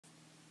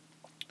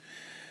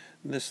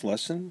This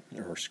lesson,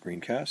 or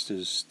screencast,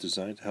 is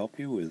designed to help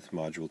you with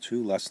Module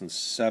 2, Lesson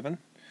 7,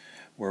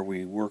 where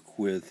we work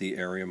with the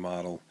area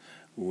model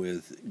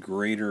with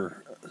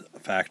greater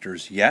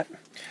factors yet.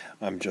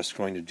 I'm just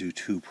going to do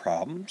two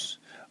problems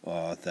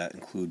that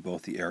include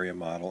both the area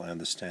model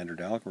and the standard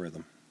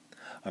algorithm.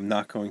 I'm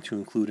not going to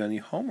include any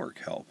homework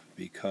help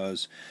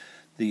because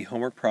the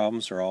homework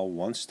problems are all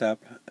one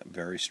step,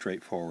 very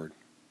straightforward.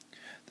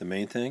 The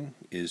main thing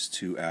is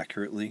to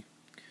accurately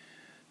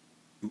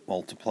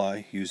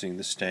multiply using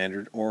the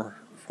standard or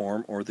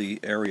form or the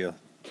area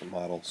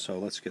model. So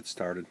let's get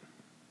started.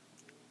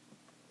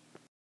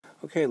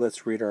 Okay,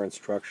 let's read our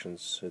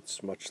instructions.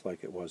 It's much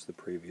like it was the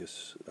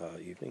previous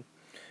evening.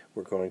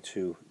 We're going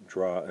to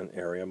draw an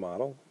area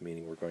model,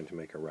 meaning we're going to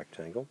make a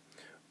rectangle.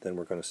 Then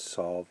we're going to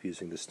solve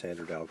using the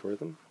standard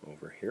algorithm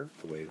over here,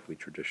 the way we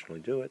traditionally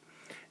do it.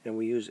 And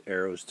we use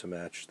arrows to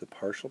match the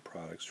partial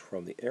products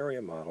from the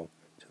area model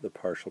to the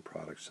partial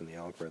products in the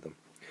algorithm.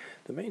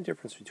 The main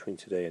difference between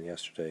today and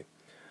yesterday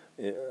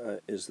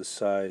is the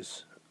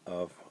size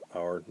of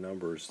our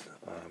numbers.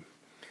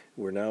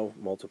 We're now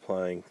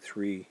multiplying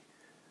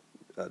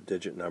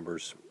three-digit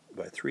numbers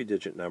by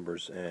three-digit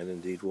numbers, and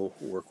indeed we'll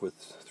work with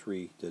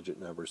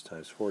three-digit numbers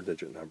times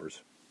four-digit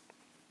numbers.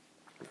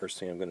 First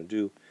thing I'm going to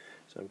do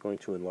is I'm going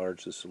to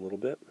enlarge this a little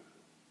bit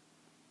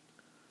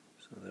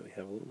so that we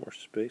have a little more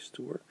space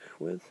to work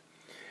with,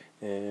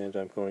 and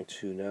I'm going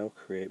to now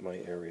create my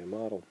area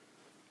model.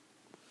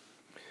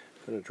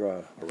 I'm going to draw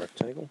a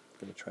rectangle.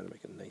 I'm going to try to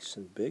make it nice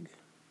and big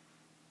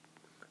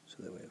so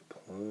that we have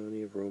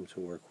plenty of room to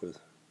work with.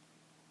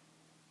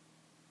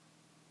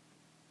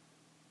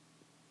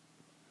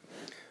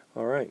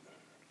 Alright,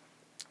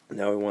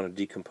 now I want to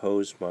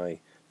decompose my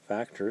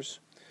factors.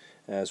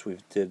 As we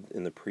did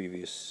in the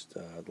previous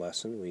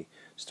lesson, we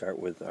start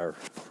with our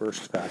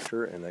first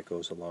factor, and that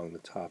goes along the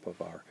top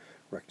of our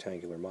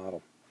rectangular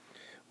model.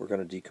 We're going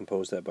to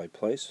decompose that by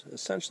place,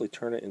 essentially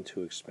turn it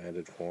into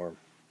expanded form.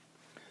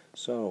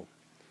 So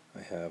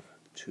I have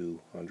 2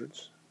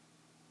 hundreds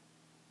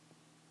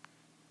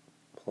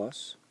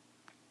plus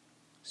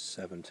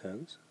 7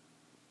 tens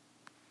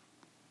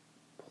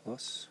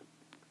plus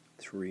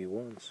 3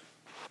 ones.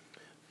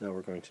 Now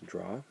we're going to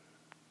draw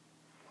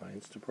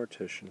lines to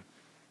partition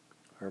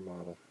our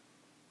model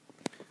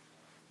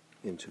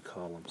into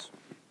columns.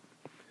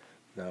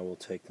 Now we'll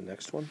take the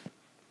next one.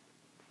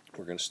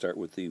 We're going to start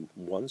with the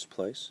ones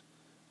place.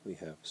 We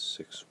have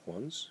 6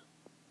 ones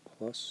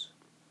plus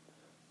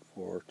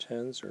 4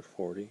 tens, or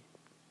 40,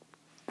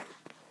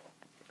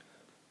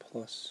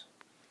 plus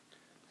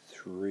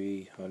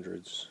 3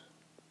 hundreds,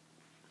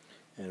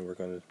 and we're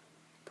going to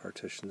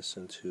partition this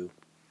into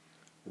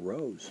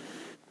rows.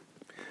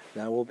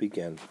 Now we'll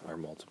begin our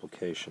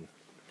multiplication.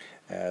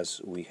 As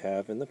we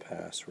have in the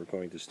past, we're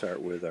going to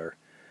start with our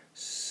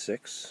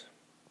 6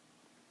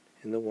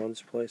 in the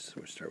ones place. So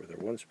we start with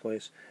our ones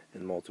place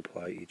and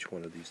multiply each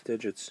one of these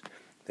digits.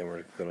 Then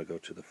we're going to go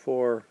to the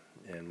 4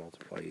 and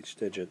multiply each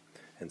digit,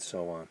 and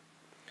so on.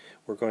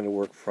 We're going to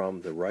work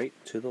from the right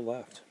to the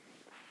left.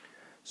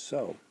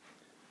 So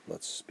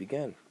let's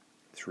begin.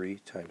 3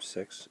 times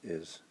 6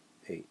 is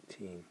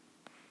 18.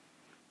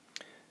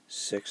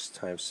 6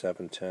 times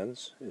 7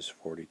 tens is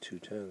 42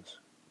 tens.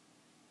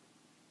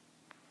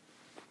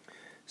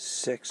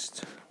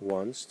 6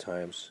 ones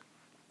times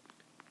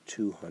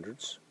 2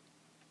 hundreds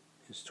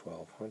is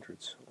 12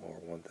 hundreds, or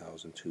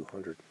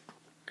 1,200.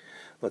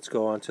 Let's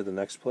go on to the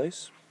next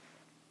place.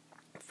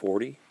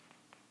 40,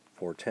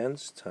 4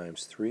 tens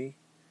times 3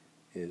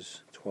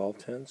 is 12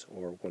 tens,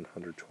 or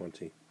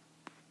 120.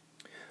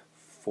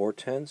 4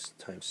 tens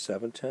times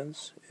 7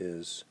 tens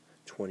is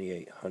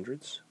 28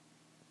 hundreds,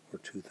 or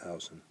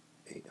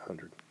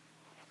 2,800.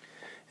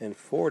 And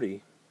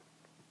 40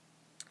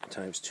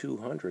 times 2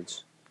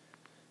 hundreds,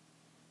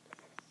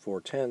 4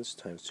 tens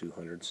times 2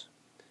 hundreds,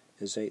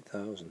 is 8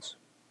 thousands.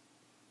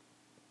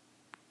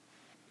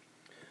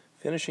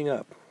 Finishing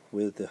up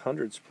with the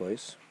hundreds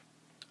place,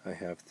 I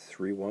have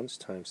 3 ones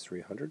times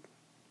 300,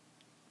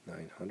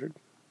 900.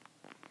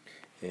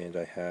 And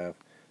I have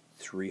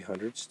 3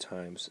 hundreds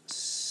times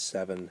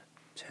 7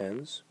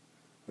 tens,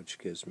 which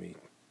gives me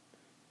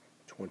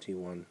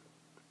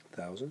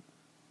 21,000.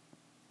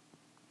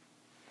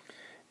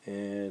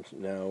 And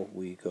now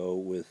we go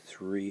with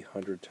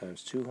 300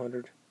 times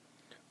 200,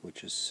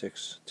 which is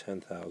 6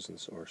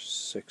 10,000s, or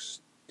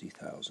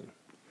 60,000.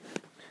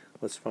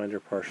 Let's find our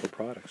partial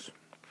products.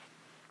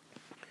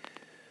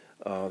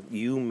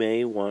 You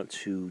may want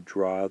to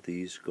draw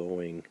these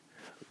going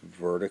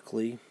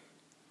vertically.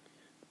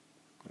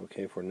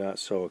 Okay, if we're not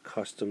so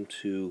accustomed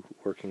to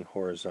working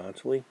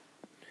horizontally,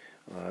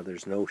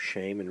 there's no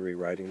shame in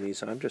rewriting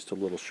these. I'm just a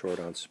little short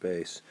on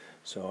space,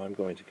 so I'm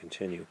going to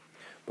continue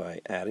by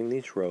adding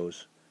these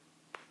rows.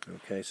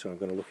 Okay, so I'm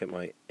going to look at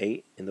my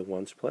 8 in the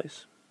ones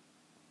place,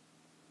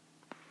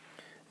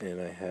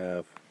 and I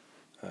have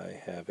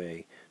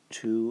a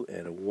 2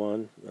 and a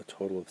 1, a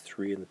total of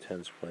 3 in the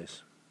tens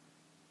place.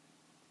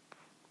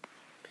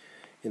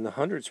 In the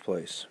hundreds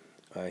place,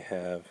 I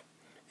have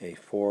a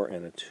 4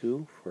 and a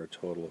 2 for a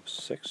total of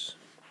 6.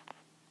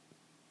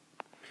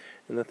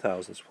 In the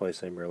thousands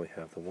place, I merely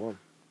have the 1.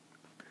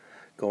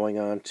 Going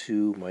on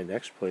to my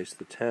next place,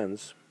 the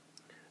tens,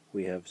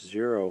 we have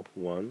 0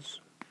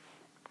 ones.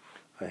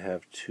 I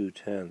have 2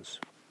 tens.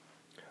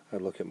 I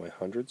look at my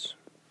hundreds.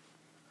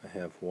 I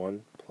have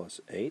 1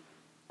 plus 8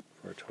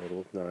 for a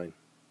total of 9.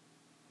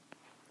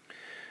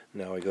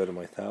 Now I go to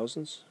my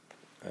thousands.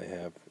 I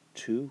have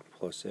 2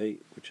 plus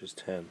 8, which is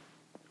 10.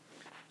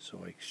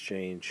 So I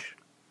exchange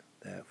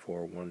that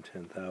for 1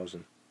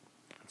 10,000.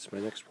 That's my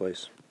next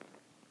place.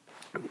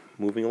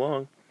 Moving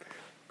along,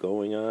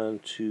 going on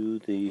to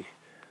the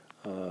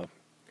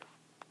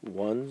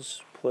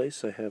ones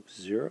place, I have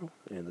 0,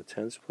 and the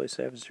tens place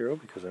I have 0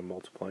 because I'm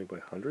multiplying by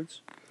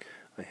hundreds.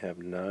 I have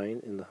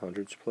 9 in the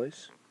hundreds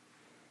place.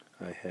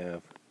 I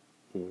have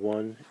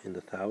 1 in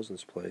the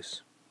thousands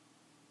place.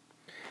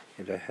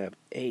 And I have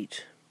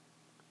 8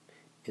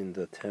 in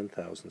the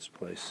 10,000s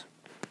place.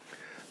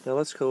 Now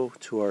let's go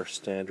to our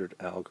standard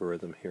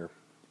algorithm here.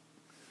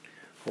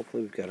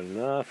 Hopefully we've got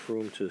enough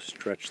room to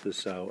stretch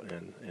this out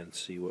and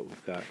see what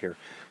we've got here.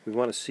 We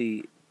want to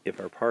see if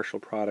our partial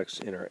products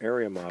in our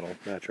area model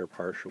match our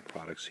partial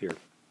products here.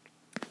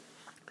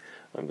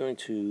 I'm going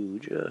to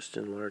just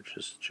enlarge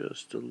this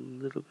just a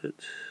little bit.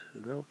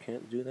 No,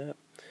 can't do that.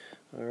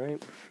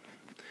 Alright.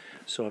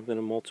 So I'm going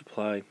to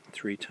multiply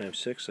 3 times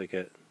 6. I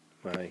get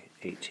my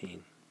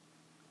 18.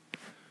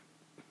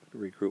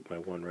 Regroup my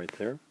 1 right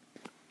there.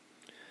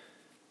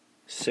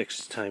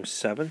 6 times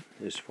 7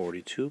 is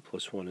 42,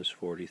 plus 1 is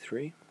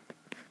 43.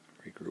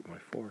 Regroup my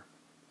 4.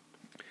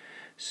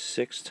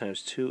 6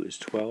 times 2 is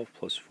 12,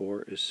 plus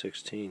 4 is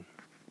 16.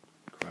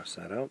 Cross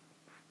that out.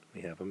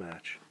 We have a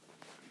match.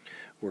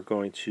 We're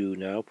going to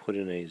now put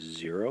in a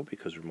 0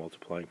 because we're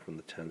multiplying from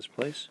the tens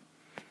place.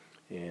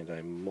 And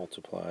I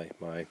multiply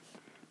my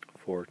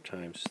 4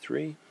 times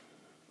 3.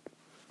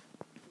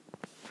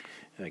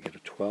 And I get a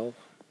 12.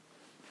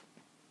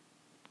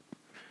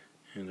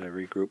 And I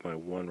regroup my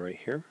 1 right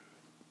here.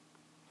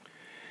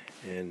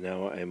 And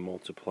now I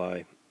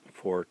multiply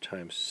 4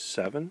 times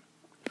 7.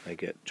 I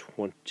get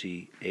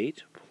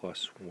 28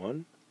 plus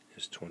 1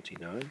 is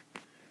 29.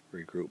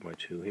 Regroup my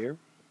 2 here.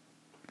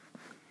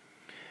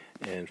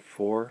 And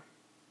 4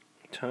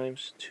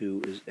 times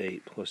 2 is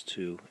 8 plus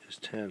 2 is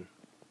 10.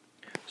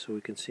 So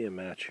we can see a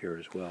match here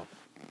as well.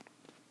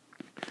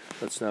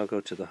 Let's now go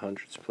to the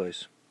hundreds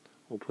place.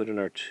 We'll put in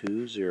our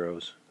 2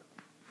 zeros.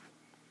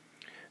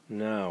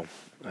 Now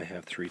I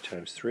have 3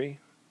 times 3.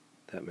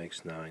 That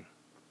makes 9.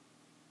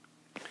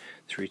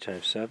 3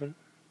 times 7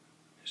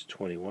 is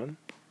 21.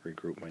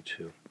 Regroup my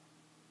 2.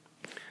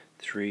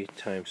 3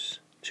 times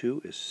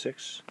 2 is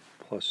 6,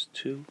 plus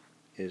 2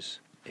 is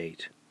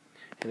 8.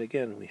 And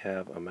again, we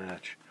have a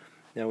match.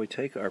 Now we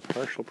take our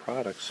partial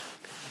products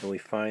and we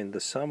find the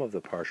sum of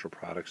the partial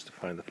products to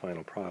find the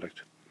final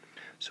product.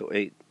 So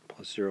 8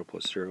 plus 0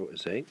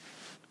 is 8.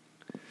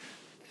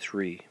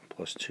 3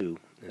 plus 2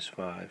 is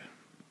 5.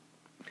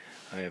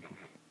 I have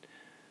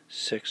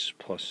 6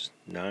 plus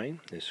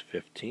 9 is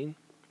 15.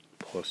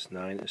 Plus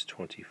 9 is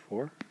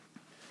 24.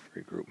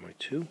 Regroup my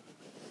 2.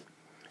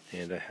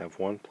 And I have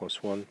 1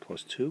 plus 1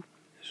 plus 2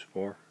 is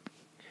 4.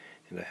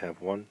 And I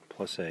have 1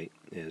 plus 8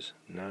 is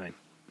 9.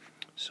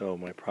 So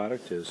my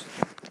product is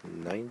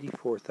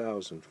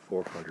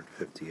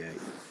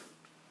 94,458.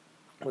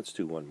 Let's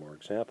do one more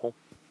example.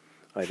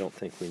 I don't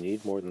think we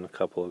need more than a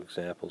couple of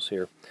examples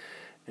here.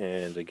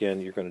 And again,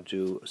 you're going to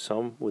do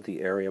some with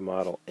the area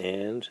model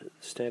and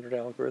standard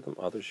algorithm.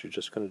 Others, you're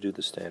just going to do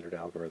the standard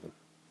algorithm.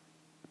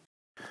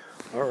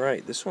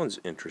 Alright, this one's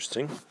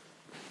interesting.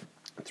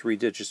 3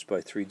 digits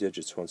by 3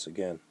 digits once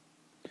again.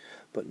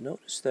 But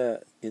notice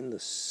that in the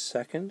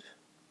second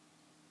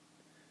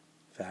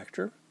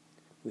factor,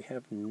 we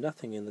have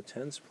nothing in the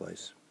tens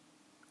place.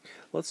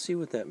 Let's see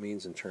what that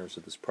means in terms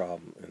of this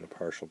problem in a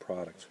partial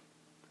product.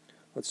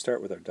 Let's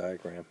start with our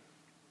diagram.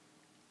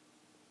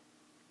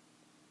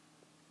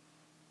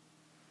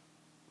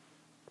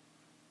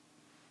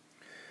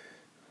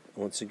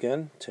 Once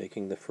again,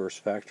 taking the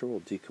first factor, we'll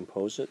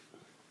decompose it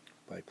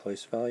by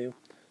place value.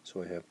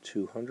 So I have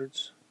 2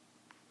 hundreds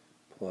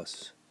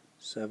plus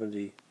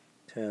 70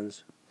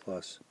 tens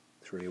plus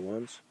 3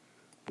 ones.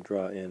 We'll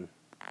draw in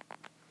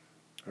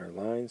our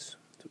lines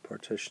to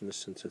partition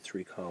this into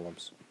 3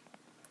 columns.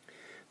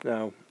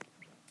 Now,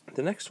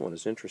 the next one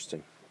is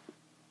interesting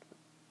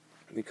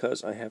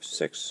because I have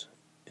 6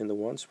 in the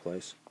ones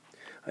place.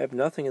 I have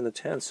nothing in the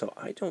tens, so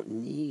I don't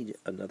need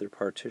another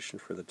partition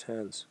for the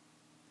tens.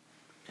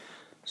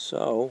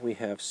 So we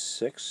have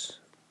 6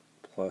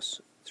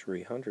 plus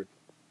 300.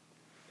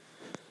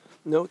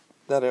 Note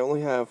that I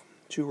only have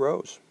 2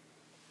 rows.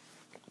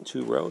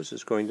 2 rows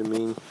is going to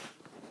mean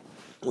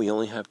we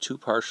only have 2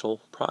 partial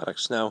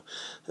products. Now,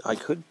 I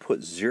could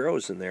put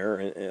zeros in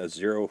there,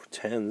 0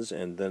 tens,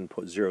 and then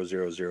put 0,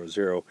 0, 0,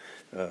 0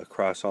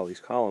 across all these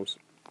columns,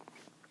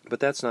 but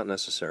that's not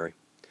necessary.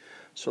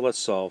 So let's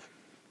solve.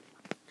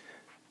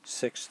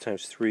 6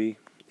 times 3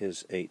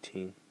 is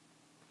 18.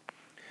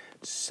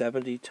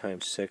 70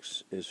 times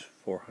 6 is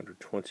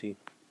 420.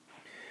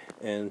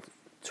 And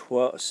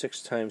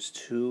 6 times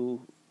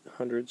 2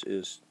 hundreds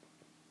is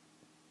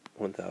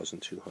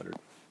 1,200.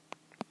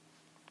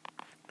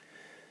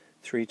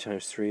 3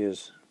 times 3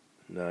 is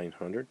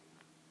 900.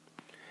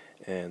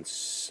 And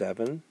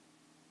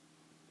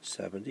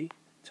 770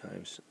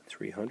 times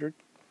 300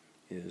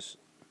 is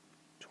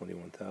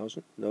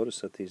 21,000. Notice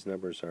that these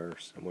numbers are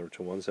similar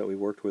to ones that we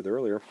worked with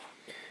earlier.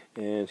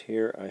 And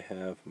here I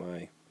have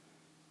my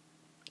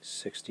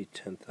 60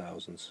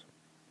 10,000s,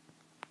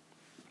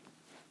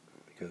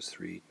 because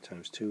 3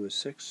 times 2 is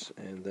 6,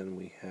 and then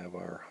we have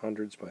our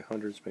hundreds by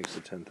hundreds makes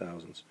the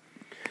 10,000s.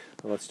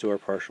 Now let's do our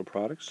partial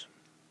products.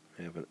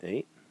 I have an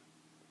 8,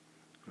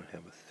 I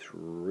have a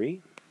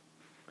 3,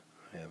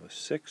 I have a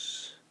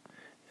 6,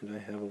 and I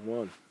have a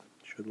 1.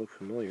 Should look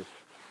familiar.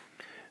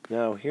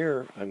 Now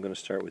here I'm going to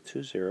start with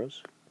 2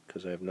 zeros,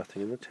 because I have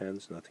nothing in the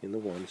tens, nothing in the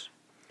ones.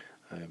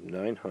 I have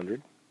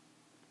 900,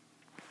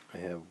 I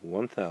have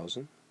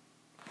 1,000,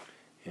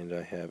 and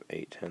I have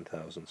 8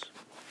 10,000s.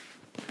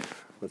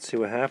 Let's see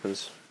what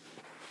happens.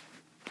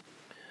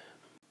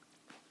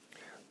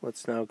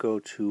 Let's now go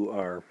to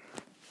our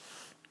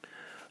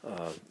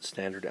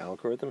standard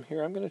algorithm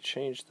here. I'm going to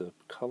change the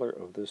color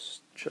of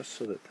this just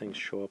so that things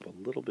show up a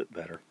little bit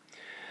better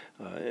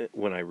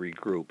when I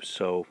regroup.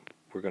 So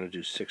we're going to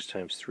do 6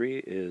 times 3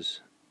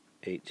 is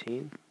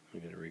 18. I'm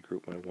going to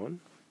regroup my 1.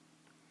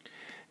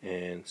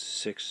 And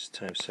 6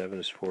 times 7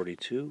 is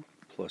 42,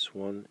 plus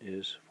 1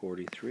 is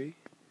 43.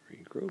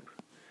 Regroup.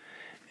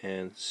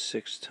 And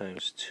 6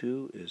 times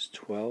 2 is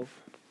 12.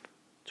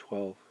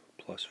 12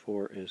 plus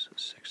 4 is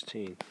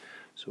 16.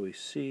 So we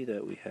see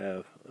that we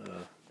have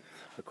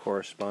a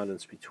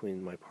correspondence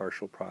between my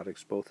partial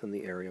products, both in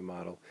the area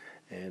model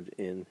and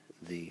in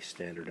the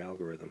standard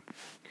algorithm.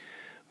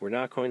 We're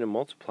not going to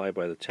multiply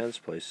by the tens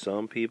place.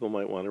 Some people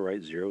might want to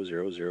write 0,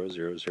 0, 0,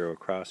 0, 0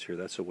 across here.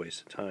 That's a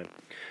waste of time.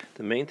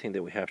 The main thing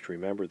that we have to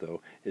remember,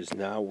 though, is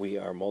now we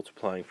are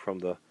multiplying from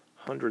the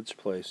hundreds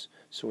place,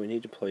 so we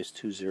need to place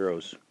 2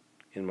 zeros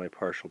in my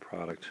partial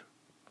product.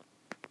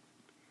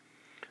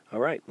 All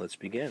right, let's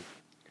begin.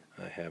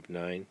 I have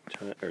 3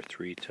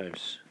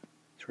 times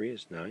 3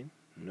 is 9.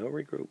 No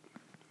regroup.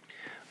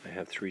 I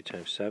have 3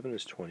 times 7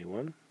 is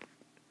 21.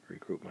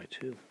 Regroup my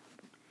 2.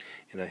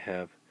 And I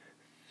have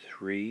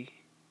 3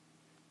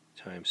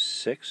 times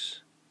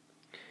 6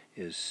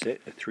 is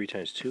 6. 3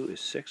 times 2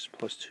 is 6,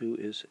 plus 2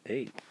 is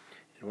 8.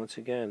 And once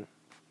again,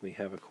 we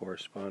have a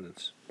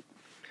correspondence.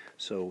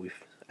 So we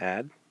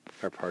add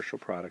our partial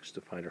products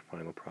to find our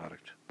final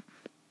product.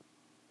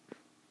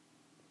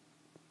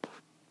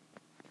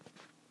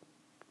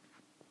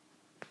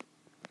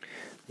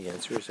 The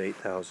answer is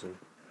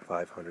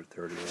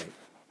 8,538.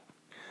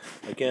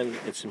 Again,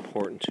 it's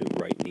important to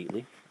write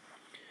neatly.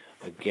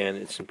 Again,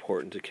 it's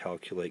important to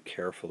calculate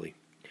carefully.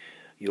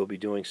 You'll be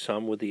doing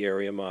some with the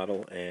area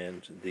model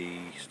and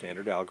the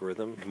standard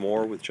algorithm,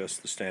 more with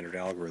just the standard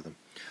algorithm.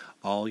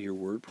 All your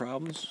word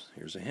problems,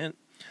 here's a hint,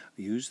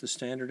 use the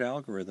standard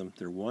algorithm.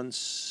 They're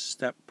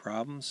one-step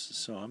problems,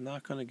 so I'm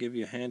not going to give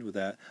you a hand with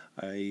that.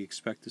 I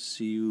expect to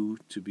see you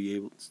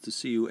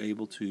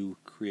able to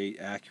create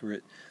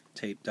accurate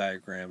tape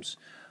diagrams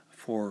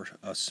for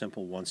a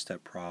simple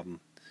one-step problem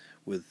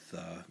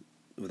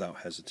without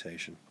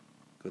hesitation.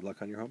 Good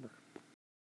luck on your homework.